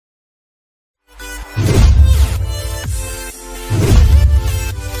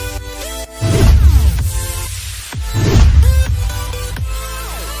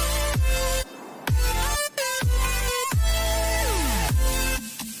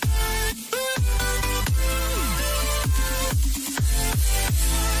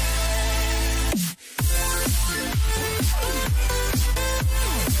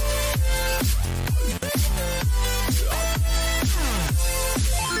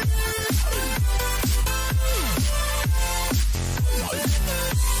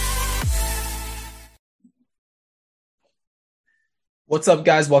What's up,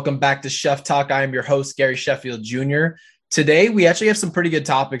 guys? Welcome back to Sheff Talk. I am your host, Gary Sheffield Jr. Today, we actually have some pretty good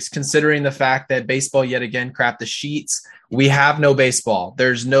topics considering the fact that baseball yet again crapped the sheets. We have no baseball.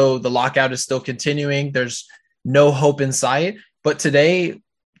 The lockout is still continuing. There's no hope in sight. But today,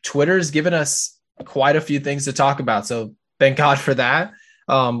 Twitter has given us quite a few things to talk about. So thank God for that.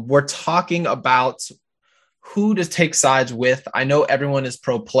 We're talking about who to take sides with. I know everyone is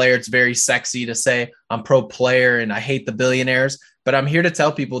pro player. It's very sexy to say I'm pro player and I hate the billionaires. But I'm here to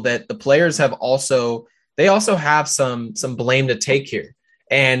tell people that the players also have some blame to take here.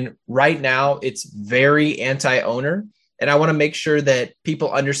 And right now it's very anti-owner. And I want to make sure that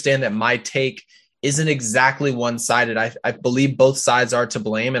people understand that my take isn't exactly one-sided. I believe both sides are to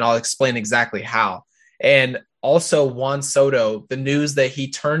blame, and I'll explain exactly how. And also Juan Soto, the news that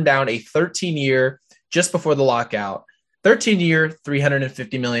he turned down a 13-year, just before the lockout, 13-year,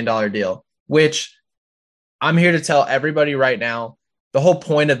 $350 million deal, which I'm here to tell everybody right now, the whole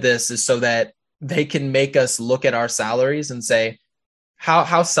point of this is so that they can make us look at our salaries and say,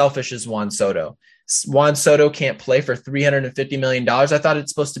 how selfish is Juan Soto? Juan Soto can't play for $350 million. I thought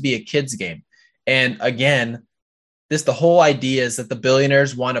it's supposed to be a kid's game. And again, the whole idea is that the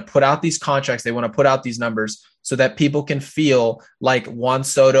billionaires want to put out these contracts. They want to put out these numbers so that people can feel like Juan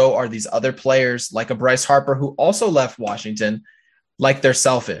Soto or these other players, like a Bryce Harper, who also left Washington, like they're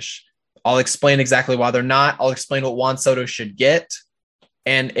selfish. I'll explain exactly why they're not. I'll explain what Juan Soto should get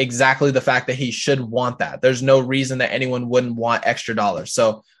and exactly the fact that he should want that. There's no reason that anyone wouldn't want extra dollars.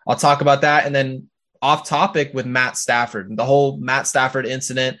 So I'll talk about that. And then off topic with Matt Stafford, the whole Matt Stafford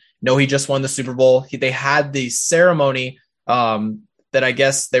incident. No, he just won the Super Bowl. They had the ceremony that I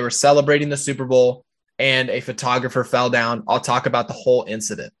guess they were celebrating the Super Bowl and a photographer fell down. I'll talk about the whole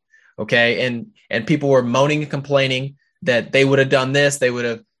incident. Okay. And people were moaning and complaining that they would have done this.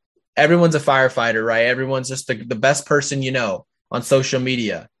 Everyone's a firefighter, right? Everyone's just the best person you know on social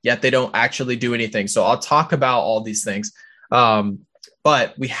media, yet they don't actually do anything. So I'll talk about all these things.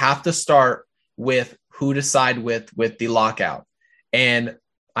 But we have to start with who to side with the lockout. And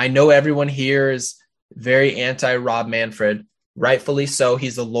I know everyone here is very anti-Rob Manfred, rightfully so.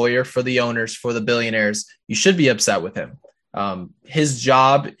 He's a lawyer for the owners, for the billionaires. You should be upset with him. His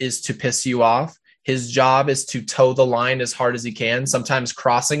job is to piss you off. His job is to toe the line as hard as he can, sometimes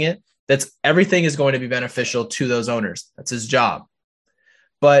crossing it. Everything is going to be beneficial to those owners. That's his job.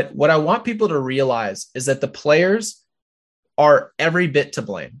 But what I want people to realize is that the players are every bit to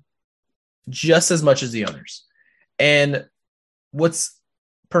blame, just as much as the owners. And what's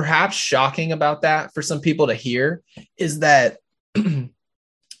perhaps shocking about that for some people to hear is that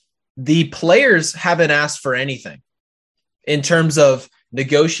the players haven't asked for anything in terms of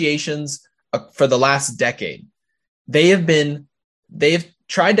negotiations for the last decade. They've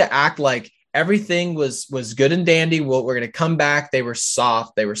tried to act like everything was good and dandy. Well, we're going to come back. They were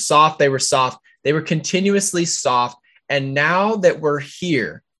soft. They were continuously soft. And now that we're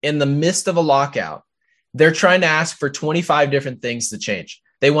here in the midst of a lockout, they're trying to ask for 25 different things to change.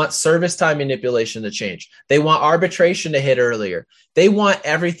 They want service time manipulation to change. They want arbitration to hit earlier. They want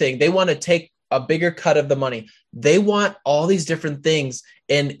everything. They want to take a bigger cut of the money. They want all these different things.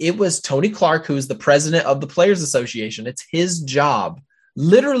 And it was Tony Clark, who's the president of the Players Association. It's his job,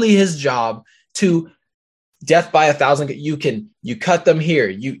 literally his job, to death by 1,000. You cut them here.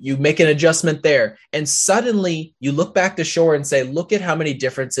 You make an adjustment there. And suddenly you look back to shore and say, look at how many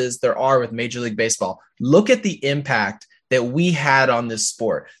differences there are with Major League Baseball. Look at the impact that we had on this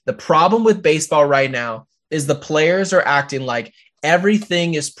sport. The problem with baseball right now is the players are acting like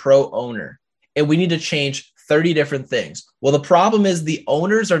everything is pro owner and we need to change 30 different things. Well, the problem is the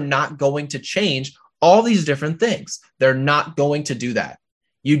owners are not going to change all these different things. They're not going to do that.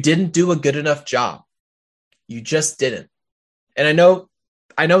 You didn't do a good enough job. You just didn't. And I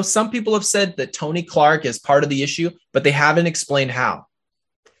know some people have said that Tony Clark is part of the issue, but they haven't explained how.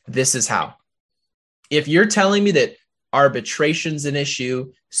 This is how. If you're telling me that arbitration's an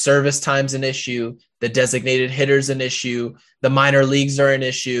issue, service time's an issue, the designated hitter's an issue, the minor leagues are an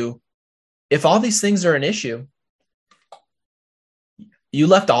issue, if all these things are an issue, you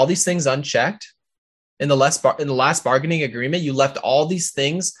left all these things unchecked in the last bargaining agreement. You left all these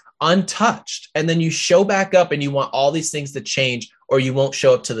things untouched, and then you show back up and you want all these things to change, or you won't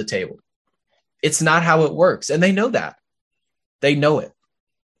show up to the table. It's not how it works, and they know that. They know it,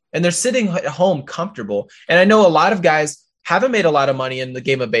 and they're sitting at home comfortable. And I know a lot of guys haven't made a lot of money in the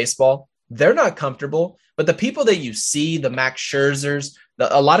game of baseball. They're not comfortable, but the people that you see, the Max Scherzers,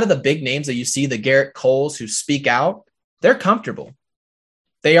 a lot of the big names that you see, the Garrett Coles who speak out, they're comfortable.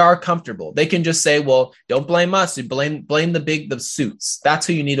 They are comfortable. They can just say, well, don't blame us. You blame the suits. That's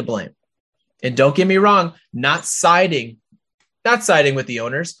who you need to blame. And don't get me wrong, not siding Not siding with the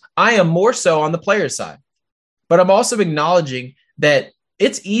owners. I am more so on the players' side. But I'm also acknowledging that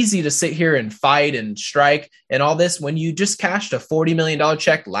it's easy to sit here and fight and strike and all this when you just cashed a $40 million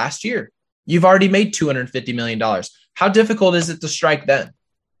check last year. You've already made $250 million. How difficult is it to strike then?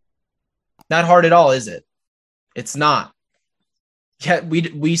 Not hard at all, is it? It's not. Yet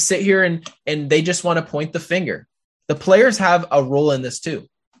we sit here and they just want to point the finger. The players have a role in this too.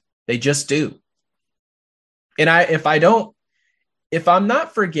 They just do. And if I'm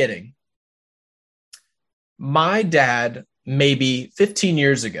not forgetting, my dad, maybe 15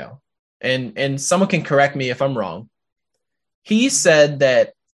 years ago, and someone can correct me if I'm wrong, he said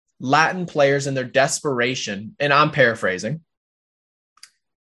that Latin players in their desperation, and I'm paraphrasing,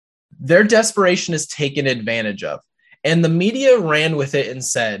 their desperation is taken advantage of. And the media ran with it and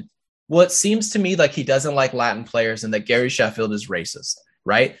said, well, it seems to me like he doesn't like Latin players and that Gary Sheffield is racist,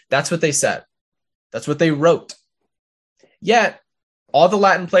 right? That's what they said. That's what they wrote. Yet, all the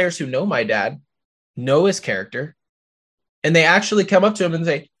Latin players who know my dad know his character, and they actually come up to him and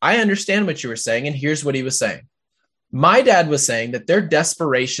say, I understand what you were saying, and here's what he was saying. My dad was saying that their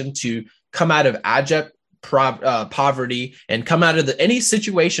desperation to come out of abject poverty and come out of any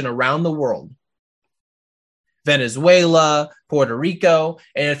situation around the world, Venezuela, Puerto Rico,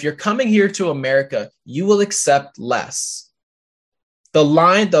 and if you're coming here to America, you will accept less. The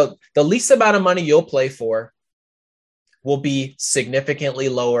least amount of money you'll play for will be significantly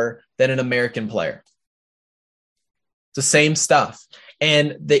lower than an American player. It's the same stuff.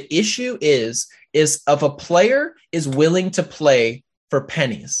 And the issue is if a player is willing to play for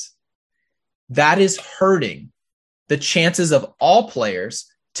pennies, that is hurting the chances of all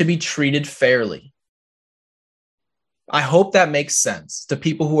players to be treated fairly. I hope that makes sense to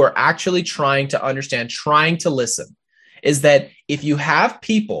people who are actually trying to understand, trying to listen, is that if you have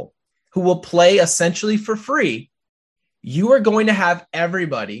people who will play essentially for free, you are going to have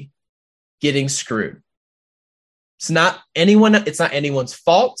everybody getting screwed. It's not anyone's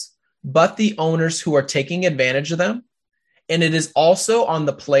fault, but the owners who are taking advantage of them. And it is also on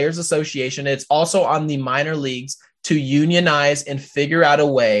the Players Association. It's also on the minor leagues to unionize and figure out a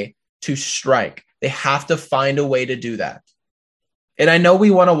way to strike. They have to find a way to do that. And I know we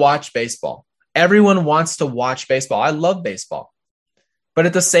want to watch baseball. Everyone wants to watch baseball. I love baseball. But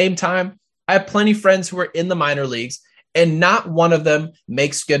at the same time, I have plenty of friends who are in the minor leagues, and not one of them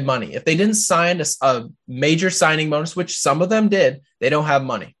makes good money. If they didn't sign a major signing bonus, which some of them did, they don't have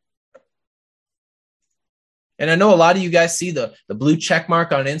money. And I know a lot of you guys see the blue check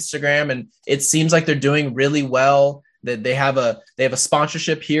mark on Instagram, and it seems like they're doing really well, that they have a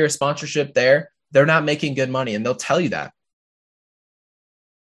sponsorship here, a sponsorship there. They're not making good money, and they'll tell you that.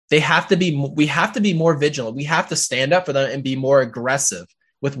 We have to be more vigilant. We have to stand up for them and be more aggressive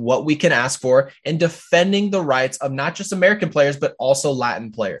with what we can ask for and defending the rights of not just American players, but also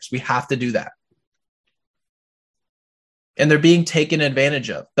Latin players. We have to do that. And they're being taken advantage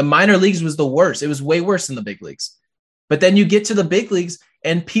of. The minor leagues was the worst. It was way worse than the big leagues. But then you get to the big leagues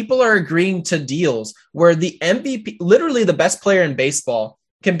and people are agreeing to deals where the MVP, literally the best player in baseball,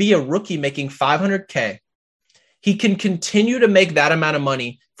 can be a rookie making $500K. He can continue to make that amount of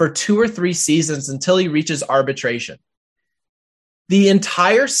money for 2 or 3 seasons until he reaches arbitration. The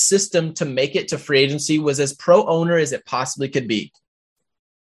entire system to make it to free agency was as pro-owner as it possibly could be.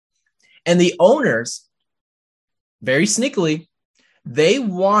 And the owners, very sneakily, they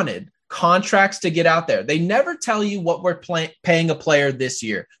wanted contracts to get out there. They never tell you what we're paying a player this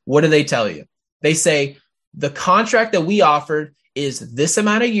year. What do they tell you? They say the contract that we offered is this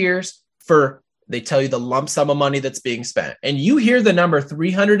amount of years for, they tell you the lump sum of money that's being spent. And you hear the number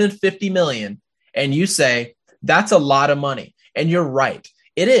 $350 million and you say, that's a lot of money. And you're right.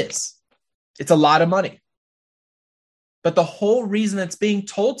 It is. It's a lot of money. But the whole reason it's being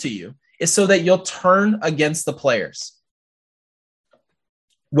told to you is so that you'll turn against the players.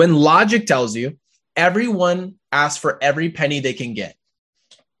 When logic tells you everyone asks for every penny they can get.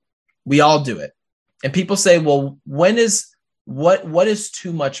 We all do it. And people say, well, what is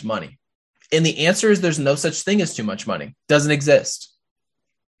too much money? And the answer is there's no such thing as too much money. Doesn't exist.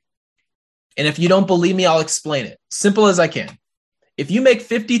 And if you don't believe me, I'll explain it. Simple as I can. If you make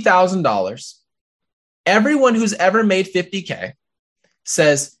 $50,000, everyone who's ever made $50K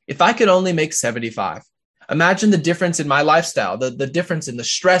says, if I could only make 75, imagine the difference in my lifestyle, the difference in the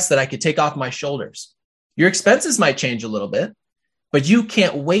stress that I could take off my shoulders. Your expenses might change a little bit, but you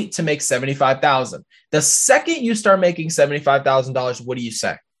can't wait to make 75,000. The second you start making $75,000, what do you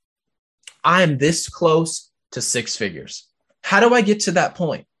say? I'm this close to 6 figures. How do I get to that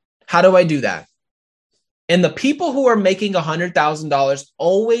point? How do I do that? And the people who are making $100,000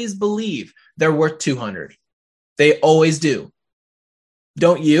 always believe they're worth 200. They always do.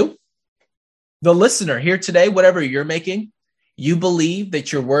 Don't you? The listener here today, whatever you're making, you believe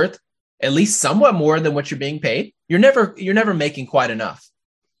that you're worth at least somewhat more than what you're being paid. You're never making quite enough.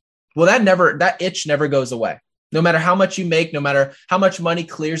 Well, that itch never goes away. No matter how much you make, no matter how much money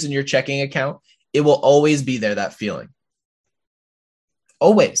clears in your checking account, it will always be there, that feeling.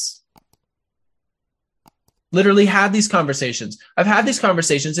 Always. Literally have these conversations. I've had these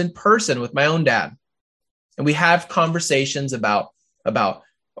conversations in person with my own dad. And we have conversations about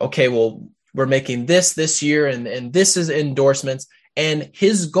okay, well, we're making this year and this is endorsements. And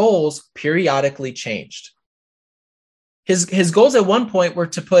his goals periodically changed. His goals at one point were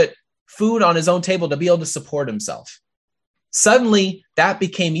to put food on his own table to be able to support himself. Suddenly, that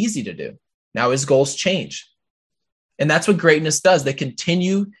became easy to do. Now his goals change. And that's what greatness does. They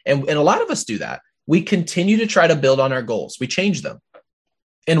continue, and a lot of us do that. We continue to try to build on our goals. We change them.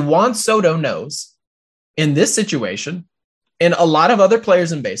 And Juan Soto knows in this situation, and a lot of other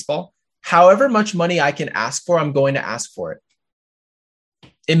players in baseball, however much money I can ask for, I'm going to ask for it.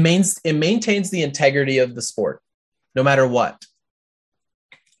 It maintains the integrity of the sport, no matter what.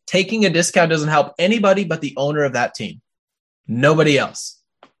 Taking a discount doesn't help anybody but the owner of that team. Nobody else.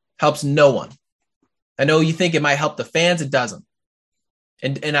 Helps no one. I know you think it might help the fans. It doesn't.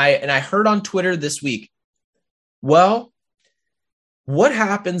 And I heard on Twitter this week, well, what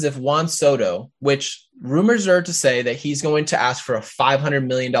happens if Juan Soto, which rumors are to say that he's going to ask for a $500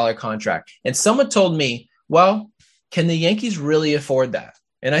 million contract, and someone told me, well, can the Yankees really afford that?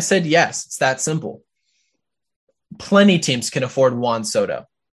 And I said, yes, it's that simple. Plenty teams can afford Juan Soto.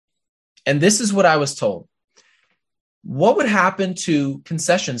 And this is what I was told. What would happen to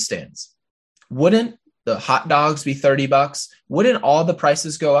concession stands? Wouldn't the hot dogs be $30? Wouldn't all the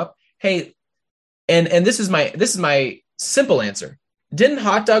prices go up? Hey, and this is my simple answer. Didn't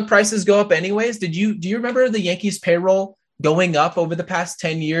hot dog prices go up anyways? Do you remember the Yankees payroll going up over the past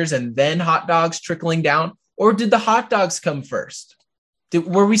 10 years and then hot dogs trickling down? Or did the hot dogs come first?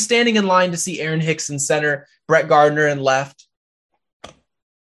 Were we standing in line to see Aaron Hicks in center, Brett Gardner in left?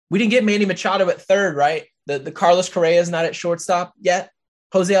 We didn't get Manny Machado at third, right? The Carlos Correa is not at shortstop yet.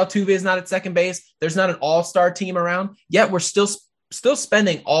 Jose Altuve is not at second base. There's not an all-star team around. Yet we're still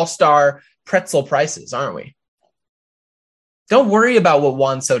spending all-star pretzel prices, aren't we? Don't worry about what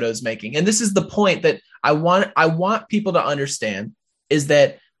Juan Soto is making. And this is the point that I want people to understand, is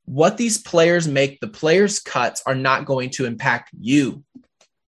that what these players make, the players' cuts, are not going to impact you.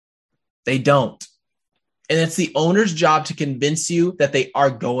 They don't. And it's the owner's job to convince you that they are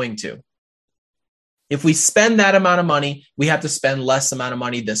going to. If we spend that amount of money, we have to spend less amount of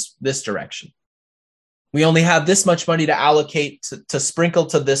money this direction. We only have this much money to allocate to sprinkle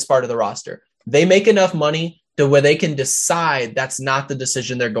to this part of the roster. They make enough money to where they can decide that's not the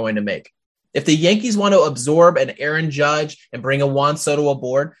decision they're going to make. If the Yankees want to absorb an Aaron Judge and bring a Juan Soto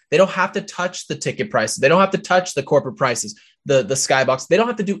aboard, they don't have to touch the ticket prices. They don't have to touch the corporate prices, the skybox. They don't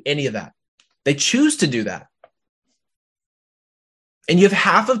have to do any of that. They choose to do that. And you have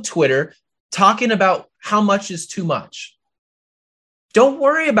half of Twitter talking about how much is too much. Don't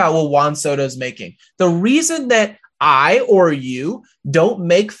worry about what Juan Soto is making. The reason that I or you don't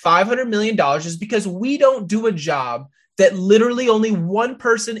make $500 million is because we don't do a job that literally only one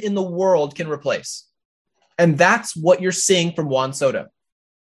person in the world can replace. And that's what you're seeing from Juan Soto.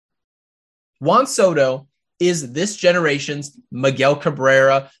 Juan Soto is this generation's Miguel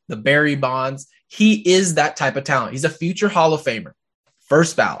Cabrera, the Barry Bonds. He is that type of talent. He's a future Hall of Famer.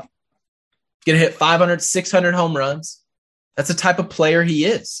 First ballot. Going to hit 500, 600 home runs. That's the type of player he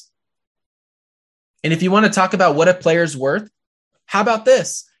is. And if you want to talk about what a player's worth, how about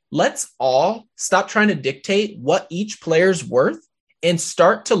this? Let's all stop trying to dictate what each player's worth and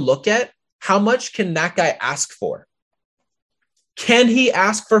start to look at how much can that guy ask for. Can he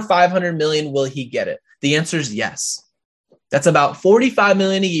ask for $500 million? Will he get it? The answer is yes. That's about $45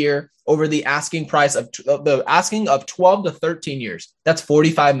 million a year over the asking price of 12 to 13 years. That's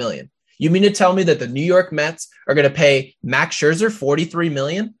 $45 million. You mean to tell me that the New York Mets are going to pay Max Scherzer $43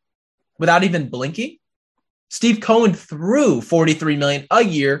 million without even blinking? Steve Cohen threw $43 million a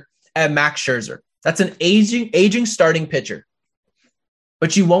year at Max Scherzer. That's an aging starting pitcher.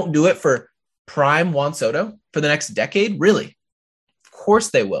 But you won't do it for prime Juan Soto for the next decade? Really? Of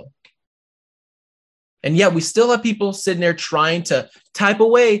course they will. And yet we still have people sitting there trying to type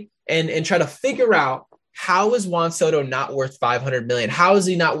away and try to figure out, how is Juan Soto not worth $500 million? How is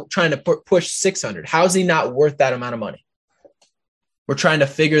he not trying to push 600? How is he not worth that amount of money? We're trying to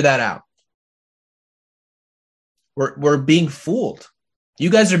figure that out. We're being fooled.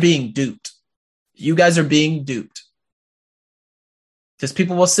 You guys are being duped. You guys are being duped. Because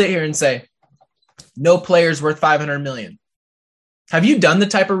people will sit here and say, no player's worth $500 million. Have you done the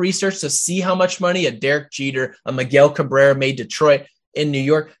type of research to see how much money a Derek Jeter, a Miguel Cabrera made Detroit in New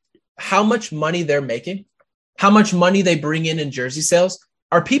York, how much money they're making, how much money they bring in jersey sales?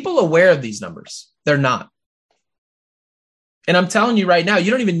 Are people aware of these numbers? They're not. And I'm telling you right now,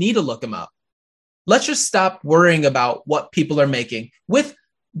 you don't even need to look them up. Let's just stop worrying about what people are making with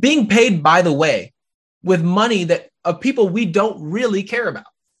being paid, by the way, with money that of people we don't really care about.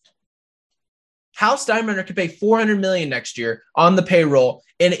 Hal Steinbrenner could pay $400 million next year on the payroll,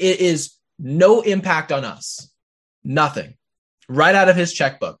 and it is no impact on us. Nothing. Right out of his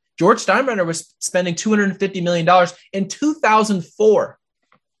checkbook. George Steinbrenner was spending $250 million in 2004.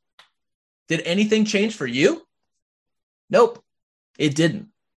 Did anything change for you? Nope, it didn't.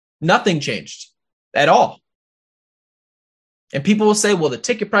 Nothing changed at all. And people will say, well, the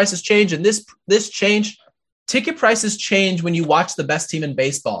ticket prices change and this changed. Ticket prices change when you watch the best team in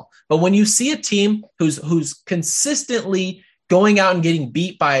baseball. But when you see a team who's consistently going out and getting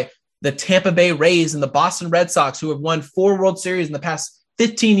beat by the Tampa Bay Rays and the Boston Red Sox, who have won 4 World Series in the past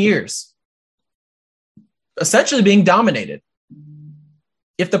 15 years, essentially being dominated.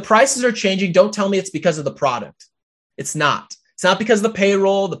 If the prices are changing, don't tell me it's because of the product. It's not. It's not because of the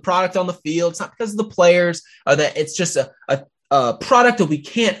payroll, the product on the field. It's not because of the players, or that it's just a product that we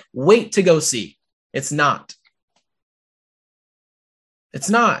can't wait to go see. It's not. It's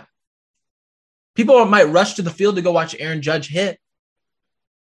not. People might rush to the field to go watch Aaron Judge hit.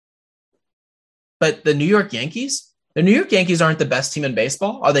 But the New York Yankees aren't the best team in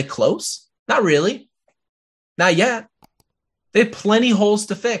baseball. Are they close? Not really. Not yet. They have plenty holes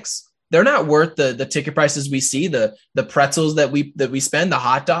to fix. They're not worth the ticket prices we see, the pretzels that we spend, the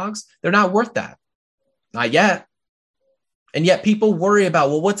hot dogs. They're not worth that. Not yet. And yet people worry about,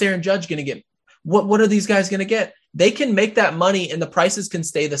 well, what's Aaron Judge going to get? What are these guys going to get? They can make that money and the prices can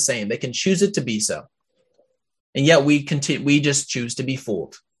stay the same. They can choose it to be so. And yet we just choose to be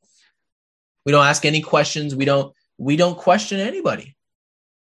fooled. We don't ask any questions. We don't question anybody.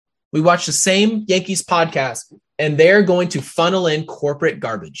 We watch the same Yankees podcast and they're going to funnel in corporate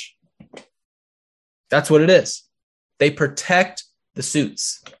garbage. That's what it is. They protect the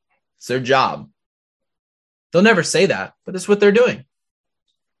suits. It's their job. They'll never say that, but it's what they're doing.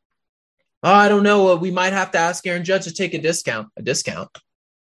 Oh, I don't know. We might have to ask Aaron Judge to take a discount. A discount?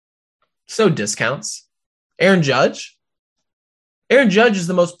 So discounts. Aaron Judge is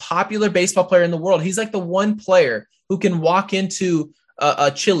the most popular baseball player in the world. He's like the one player who can walk into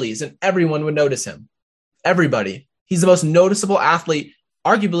a Chili's and everyone would notice him. Everybody. He's the most noticeable athlete,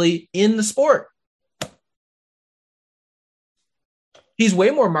 arguably, in the sport. He's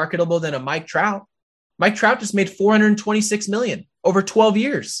way more marketable than a Mike Trout. Mike Trout just made $426 million over 12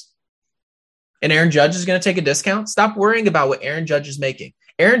 years. And Aaron Judge is going to take a discount? Stop worrying about what Aaron Judge is making.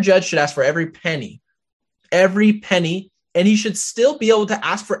 Aaron Judge should ask for every penny, and he should still be able to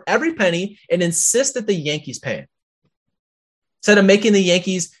ask for every penny and insist that the Yankees pay it. Instead of making the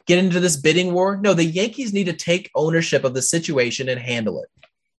Yankees get into this bidding war, no, the Yankees need to take ownership of the situation and handle it.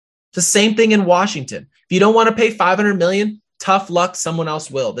 It's the same thing in Washington. If you don't want to pay $500 million, tough luck, someone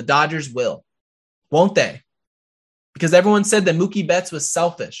else will. The Dodgers will. Won't they? Because everyone said that Mookie Betts was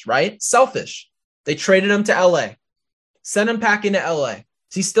selfish, right? Selfish. They traded him to LA. Sent him back into LA. Is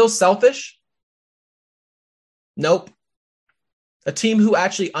he still selfish? Nope. A team who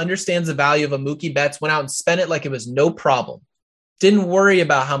actually understands the value of a Mookie Betts went out and spent it like it was no problem. Didn't worry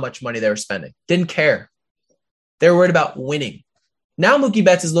about how much money they were spending. Didn't care. They were worried about winning. Now Mookie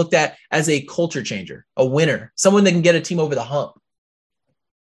Betts is looked at as a culture changer, a winner, someone that can get a team over the hump.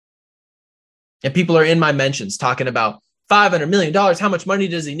 And people are in my mentions talking about $500 million. How much money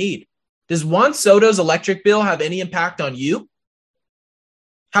does he need? Does Juan Soto's electric bill have any impact on you?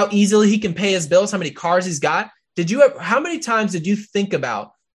 How easily he can pay his bills, how many cars he's got? How many times did you think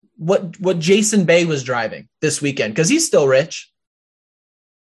about what Jason Bay was driving this weekend? Because he's still rich.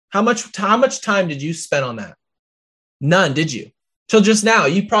 How much time did you spend on that? None, did you? Till just now,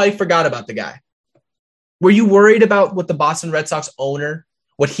 you probably forgot about the guy. Were you worried about what the Boston Red Sox owner,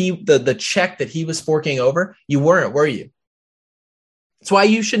 the check that he was forking over? You weren't, were you? That's why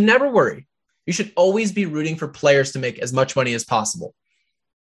you should never worry. You should always be rooting for players to make as much money as possible.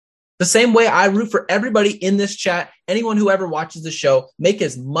 The same way I root for everybody in this chat, anyone who ever watches the show, make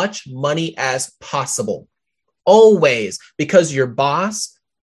as much money as possible. Always. Because your boss,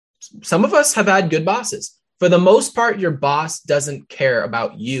 some of us have had good bosses. For the most part, your boss doesn't care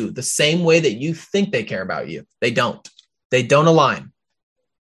about you the same way that you think they care about you. They don't. They don't align.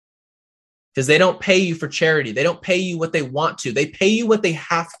 Because they don't pay you for charity. They don't pay you what they want to. They pay you what they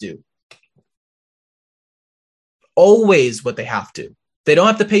have to. Always what they have to. They don't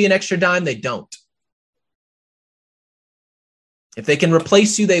have to pay you an extra dime. They don't. If they can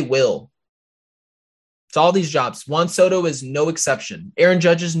replace you, they will. It's all these jobs. Juan Soto is no exception. Aaron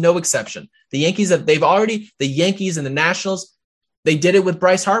Judge is no exception. The Yankees, the Yankees and the Nationals, they did it with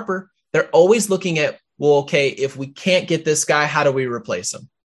Bryce Harper. They're always looking at, well, okay, if we can't get this guy, how do we replace him?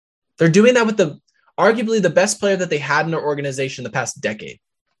 They're doing that with arguably the best player that they had in their organization the past decade,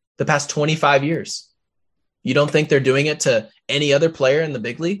 the past 25 years. You don't think they're doing it to any other player in the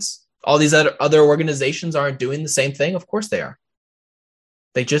big leagues? All these other organizations aren't doing the same thing? Of course they are.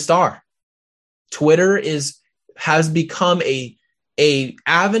 They just are. Twitter has become a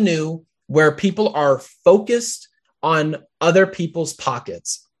avenue where people are focused on other people's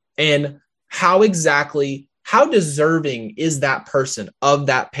pockets and how deserving is that person of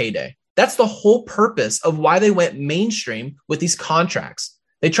that payday. That's the whole purpose of why they went mainstream with these contracts.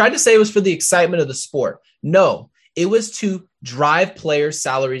 They tried to say it was for the excitement of the sport. No, it was to drive players'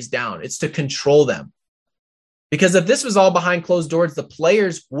 salaries down. It's to control them. Because if this was all behind closed doors, the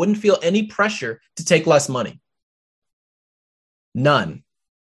players wouldn't feel any pressure to take less money. None.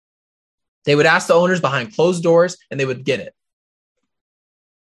 They would ask the owners behind closed doors and they would get it.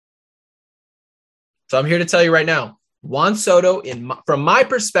 So I'm here to tell you right now, Juan Soto, from my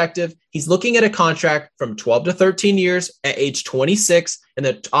perspective, he's looking at a contract from 12 to 13 years at age 26 in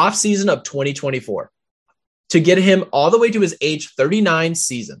the offseason of 2024 to get him all the way to his age 39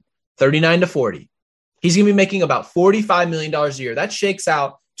 season, 39 to 40. He's going to be making about $45 million a year. That shakes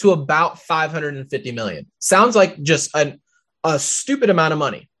out to about $550 million. Sounds like just a stupid amount of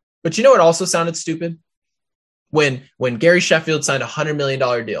money. But you know what also sounded stupid? When Gary Sheffield signed a $100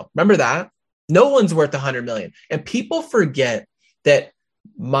 million deal. Remember that? No one's worth $100 million. And people forget that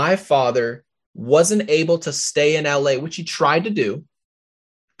my father wasn't able to stay in LA, which he tried to do,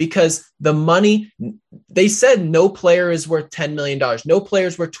 because the money, they said no player is worth $10 million. No player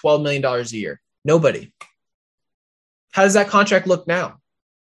is worth $12 million a year. Nobody. How does that contract look now?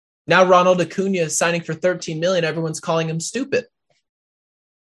 Now Ronald Acuna is signing for $13 million. Everyone's calling him stupid.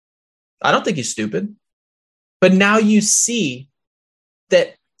 I don't think he's stupid. But now you see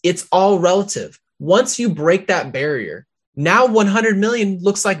that it's all relative. Once you break that barrier, now $100 million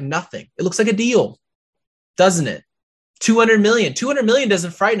looks like nothing. It looks like a deal, doesn't it? $200 million. $200 million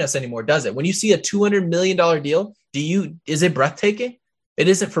doesn't frighten us anymore, does it? When you see a $200 million deal, is it breathtaking? It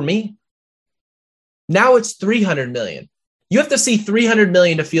isn't for me. Now it's $300 million. You have to see $300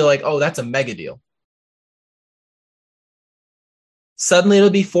 million to feel like, oh, that's a mega deal. Suddenly it'll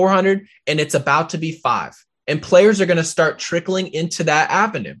be 400 and it's about to be 5. And players are going to start trickling into that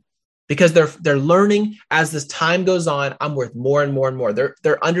avenue because they're learning as this time goes on. I'm worth more and more and more.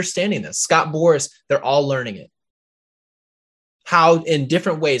 They're understanding this. Scott Boras, they're all learning it. How in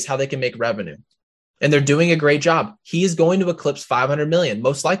different ways, how they can make revenue. And they're doing a great job. He is going to eclipse 500 million,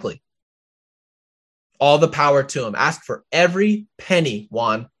 most likely. All the power to him. Ask for every penny,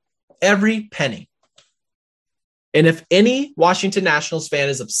 Juan. Every penny. And if any Washington Nationals fan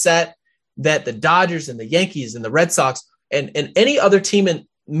is upset that the Dodgers and the Yankees and the Red Sox and any other team in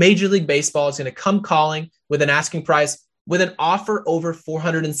Major League Baseball is going to come calling with an asking price, with an offer over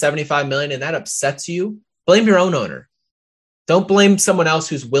 $475 million, and that upsets you, blame your own owner. Don't blame someone else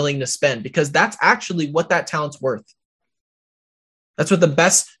who's willing to spend, because that's actually what that talent's worth. That's what the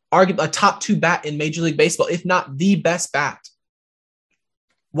best, arguably a top 2 bat in Major League Baseball, if not the best bat.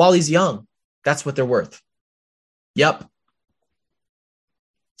 While he's young, that's what they're worth. Yep.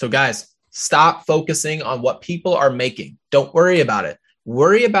 So guys, stop focusing on what people are making. Don't worry about it.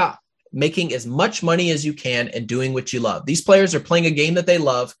 Worry about making as much money as you can and doing what you love. These players are playing a game that they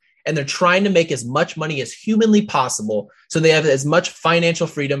love, and they're trying to make as much money as humanly possible so they have as much financial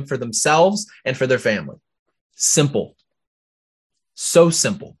freedom for themselves and for their family. Simple. So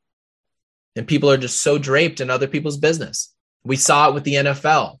simple. And people are just so draped in other people's business. We saw it with the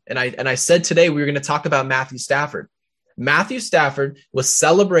NFL. And I said today we were going to talk about Matthew Stafford. Matthew Stafford was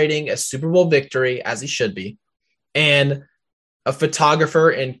celebrating a Super Bowl victory, as he should be. And a photographer,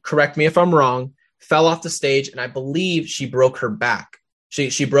 and correct me if I'm wrong, fell off the stage, and I believe she broke her back.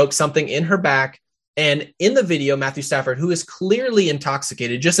 She broke something in her back. And in the video, Matthew Stafford, who is clearly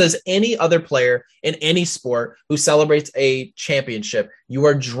intoxicated, just as any other player in any sport who celebrates a championship, you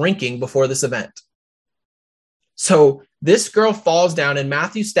are drinking before this event. So this girl falls down, and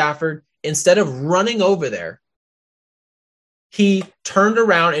Matthew Stafford, instead of running over there, he turned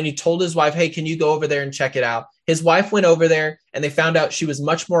around and he told his wife, hey, can you go over there and check it out? His wife went over there, and they found out she was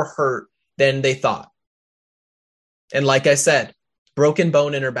much more hurt than they thought. And like I said, broken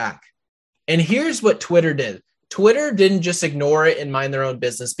bone in her back. And here's what Twitter did. Twitter didn't just ignore it and mind their own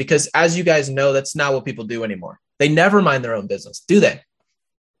business, because as you guys know, that's not what people do anymore. They never mind their own business, do they?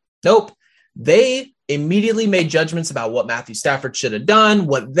 Nope. They immediately made judgments about what Matthew Stafford should have done,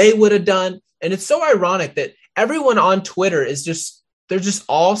 what they would have done. And it's so ironic that everyone on Twitter they're just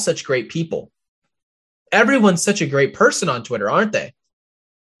all such great people. Everyone's such a great person on Twitter, aren't they?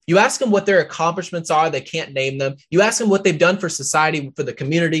 You ask them what their accomplishments are, they can't name them. You ask them what they've done for society, for the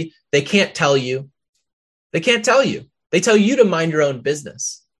community, they can't tell you. They can't tell you. They tell you to mind your own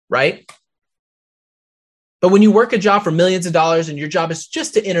business, right? But when you work a job for millions of dollars and your job is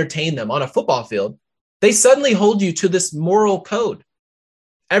just to entertain them on a football field, they suddenly hold you to this moral code.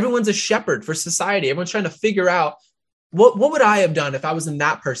 Everyone's a shepherd for society. Everyone's trying to figure out what would I have done if I was in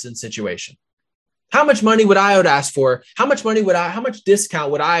that person's situation? How much money would I have asked for? How much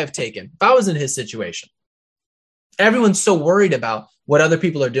discount would I have taken if I was in his situation? Everyone's so worried about what other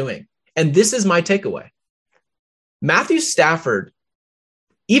people are doing. And this is my takeaway. Matthew Stafford,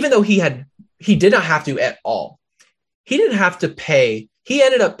 even though he did not have to at all, he didn't have to pay. He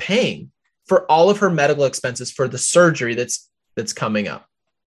ended up paying for all of her medical expenses for the surgery that's coming up.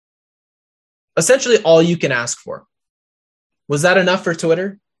 Essentially all you can ask for. Was that enough for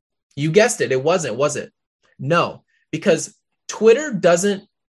Twitter? You guessed it. It wasn't, was it? No, because Twitter and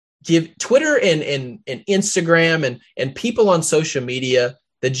Instagram and people on social media,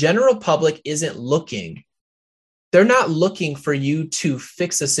 the general public isn't looking. They're not looking for you to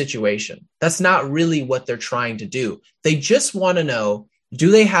fix a situation. That's not really what they're trying to do. They just want to know, do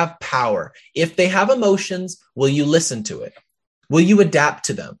they have power? If they have emotions, will you listen to it? Will you adapt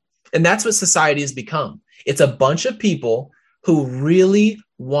to them? And that's what society has become. It's a bunch of people who really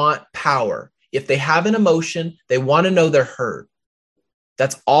want power. If they have an emotion, they want to know they're heard.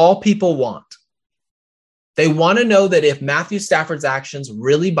 That's all people want. They want to know that if Matthew Stafford's actions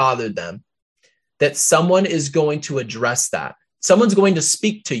really bothered them, that someone is going to address that. Someone's going to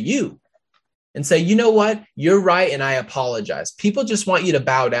speak to you and say, you know what? You're right, and I apologize. People just want you to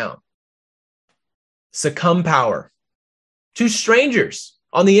bow down. Succumb power to strangers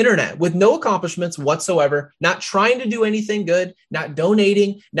on the internet with no accomplishments whatsoever, not trying to do anything good, not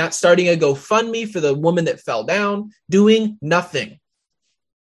donating, not starting a GoFundMe for the woman that fell down, doing nothing.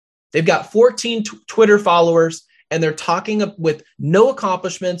 They've got 14 Twitter followers, and they're talking with no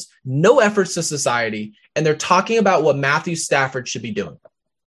accomplishments, no efforts to society, and they're talking about what Matthew Stafford should be doing.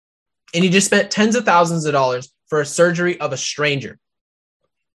 And he just spent tens of thousands of dollars for a surgery of a stranger.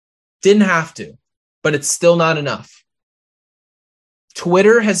 Didn't have to, but it's still not enough.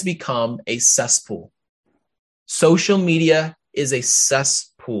 Twitter has become a cesspool. Social media is a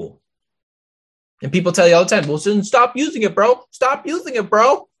cesspool. And people tell you all the time, well, stop using it, bro. Stop using it,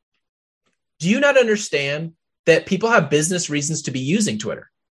 bro. Do you not understand that people have business reasons to be using Twitter?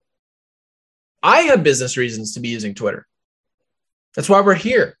 I have business reasons to be using Twitter. That's why we're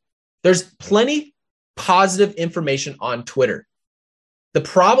here. There's plenty positive information on Twitter. The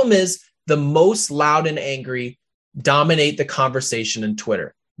problem is the most loud and angry dominate the conversation in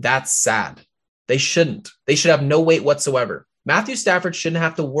Twitter. That's sad. They shouldn't. They should have no weight whatsoever. Matthew Stafford shouldn't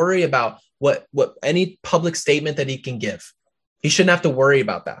have to worry about what any public statement that he can give. He shouldn't have to worry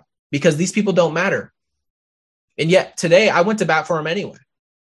about that because these people don't matter. And yet today I went to bat for him anyway.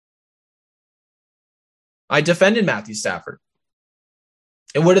 I defended Matthew Stafford.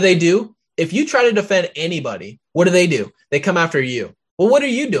 And what do? If you try to defend anybody, what do? They come after you. Well, what are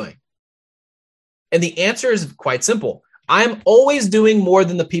you doing? And the answer is quite simple. I'm always doing more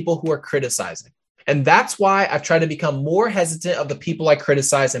than the people who are criticizing. And that's why I've tried to become more hesitant of the people I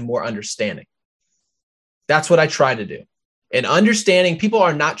criticize and more understanding. That's what I try to do. And understanding, people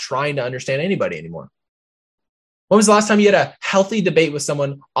are not trying to understand anybody anymore. When was the last time you had a healthy debate with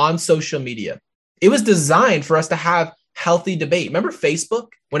someone on social media? It was designed for us to have healthy debate. Remember Facebook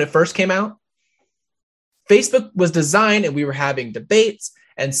when it first came out? Facebook was designed and we were having debates,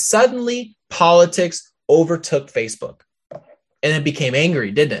 and suddenly politics overtook Facebook. And it became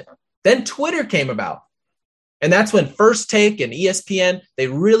angry, didn't it? Then Twitter came about. And that's when First Take and ESPN, they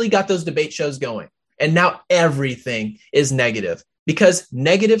really got those debate shows going. And now everything is negative because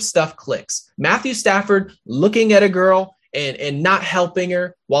negative stuff clicks. Matthew Stafford looking at a girl and not helping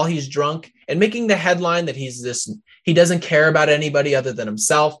her while he's drunk and making the headline that he doesn't care about anybody other than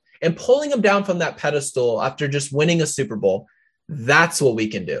himself and pulling him down from that pedestal after just winning a Super Bowl. That's what we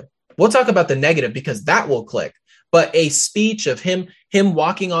can do. We'll talk about the negative because that will click. But a speech of him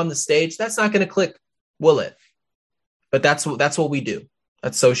walking on the stage, that's not going to click, will it? But that's what we do.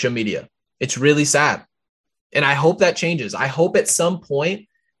 That's social media. It's really sad. And I hope that changes. I hope at some point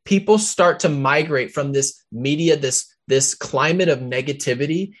people start to migrate from this media, this climate of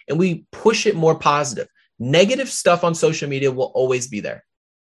negativity, and we push it more positive. Negative stuff on social media will always be there.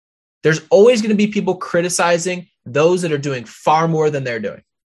 There's always going to be people criticizing those that are doing far more than they're doing.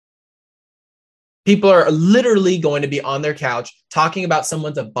 People are literally going to be on their couch talking about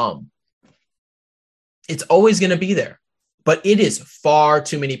someone's a bum. It's always going to be there, but it is far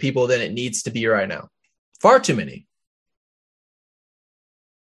too many people than it needs to be right now. Far too many.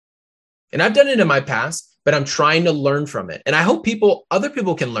 And I've done it in my past, but I'm trying to learn from it. And I hope other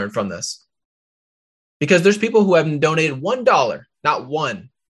people can learn from this, because there's people who have donated $1, not one,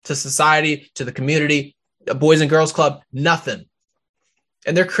 to society, to the community, a Boys and Girls Club, nothing.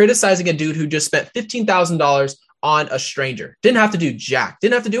 And they're criticizing a dude who just spent $15,000 on a stranger. Didn't have to do jack.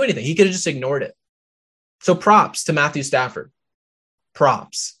 Didn't have to do anything. He could have just ignored it. So props to Matthew Stafford.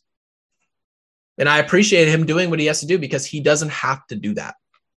 Props. And I appreciate him doing what he has to do, because he doesn't have to do that.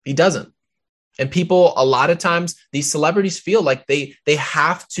 He doesn't. And people, a lot of times, these celebrities feel like they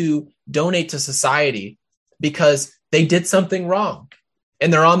have to donate to society because they did something wrong.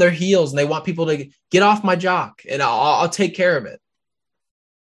 And they're on their heels and they want people to get off my jock and I'll take care of it.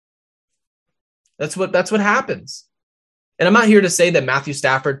 That's what happens. And I'm not here to say that Matthew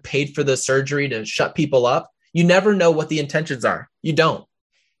Stafford paid for the surgery to shut people up. You never know what the intentions are. You don't.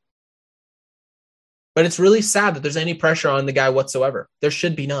 But it's really sad that there's any pressure on the guy whatsoever. There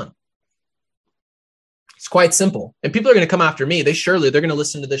should be none. It's quite simple. And people are going to come after me. They're going to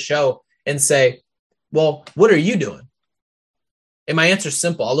listen to this show and say, well, what are you doing? And my answer is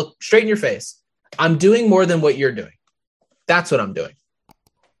simple. I'll look straight in your face. I'm doing more than what you're doing. That's what I'm doing.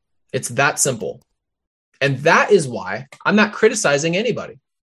 It's that simple. And that is why I'm not criticizing anybody.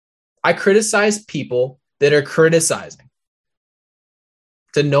 I criticize people that are criticizing.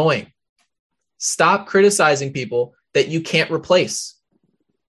 It's annoying. Stop criticizing people that you can't replace.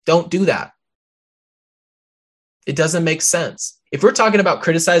 Don't do that. It doesn't make sense. If we're talking about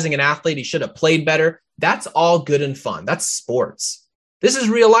criticizing an athlete, he should have played better. That's all good and fun. That's sports. This is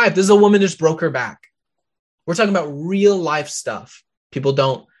real life. This is a woman just broke her back. We're talking about real life stuff. People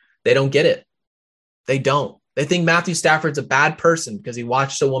don't get it. They don't. They think Matthew Stafford's a bad person because he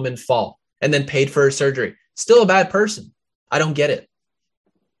watched a woman fall and then paid for her surgery. Still a bad person. I don't get it.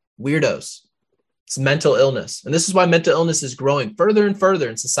 Weirdos. It's mental illness. And this is why mental illness is growing further and further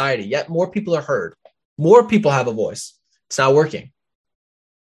in society. Yet more people are heard. More people have a voice. It's not working.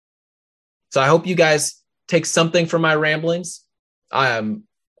 So I hope you guys take something from my ramblings. I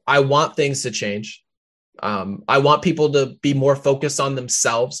want things to change. I want people to be more focused on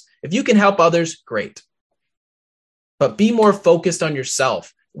themselves. If you can help others, great. But be more focused on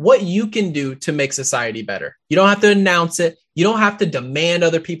yourself. What you can do to make society better. You don't have to announce it. You don't have to demand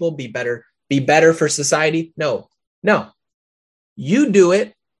other people be better for society. No. You do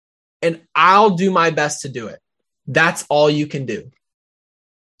it, and I'll do my best to do it. That's all you can do.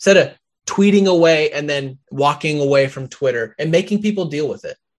 Instead of tweeting away and then walking away from Twitter and making people deal with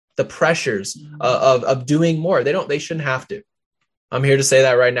it. The pressures of doing more. They shouldn't have to. I'm here to say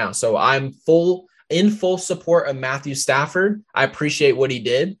that right now. So I'm in full support of Matthew Stafford. I appreciate what he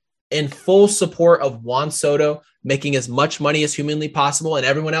did. In full support of Juan Soto making as much money as humanly possible and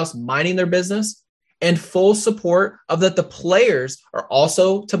everyone else minding their business. And full support of that the players are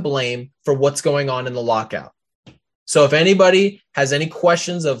also to blame for what's going on in the lockout. So if anybody has any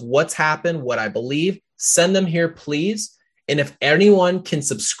questions of what's happened, what I believe, send them here, please. And if anyone can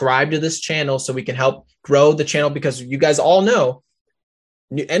subscribe to this channel so we can help grow the channel, because you guys all know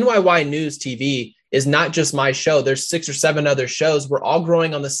NYY News TV is not just my show. There's 6 or 7 other shows. We're all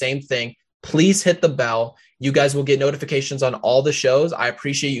growing on the same thing. Please hit the bell. You guys will get notifications on all the shows. I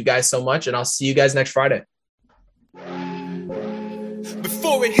appreciate you guys so much, and I'll see you guys next Friday.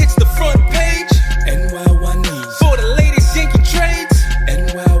 Before it hits the